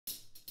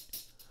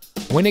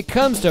When it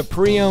comes to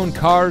pre-owned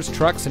cars,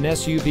 trucks, and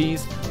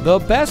SUVs, the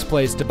best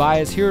place to buy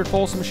is here at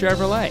Folsom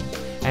Chevrolet.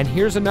 And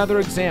here's another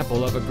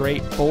example of a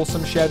great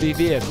Folsom Chevy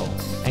vehicle,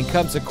 and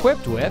comes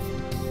equipped with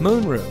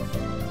moonroof,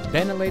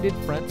 ventilated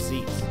front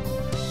seats,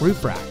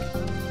 roof rack,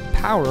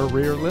 power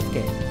rear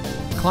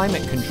liftgate,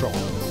 climate control,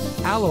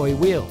 alloy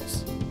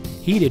wheels,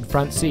 heated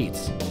front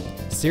seats,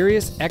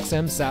 Sirius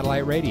XM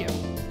satellite radio,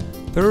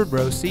 third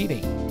row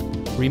seating,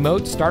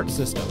 remote start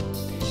system,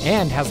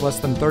 and has less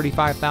than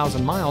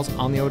 35,000 miles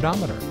on the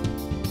odometer.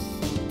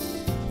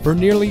 For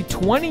nearly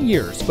 20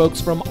 years, folks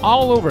from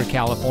all over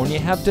California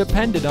have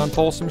depended on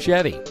Folsom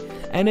Chevy,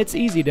 and it's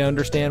easy to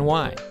understand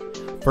why.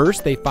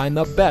 First, they find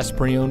the best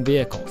pre-owned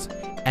vehicles,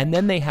 and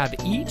then they have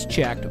each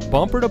checked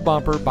bumper to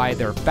bumper by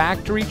their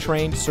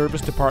factory-trained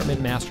service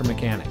department master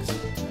mechanics.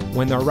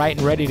 When they're right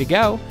and ready to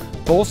go,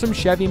 Folsom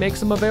Chevy makes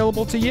them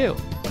available to you.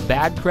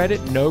 Bad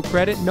credit, no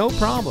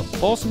problem.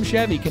 Folsom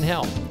Chevy can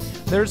help.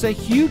 There's a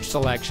huge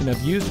selection of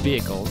used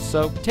vehicles,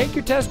 so take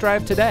your test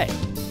drive today.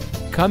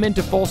 Come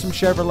into Folsom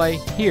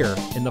Chevrolet here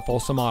in the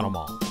Folsom Auto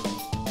Mall.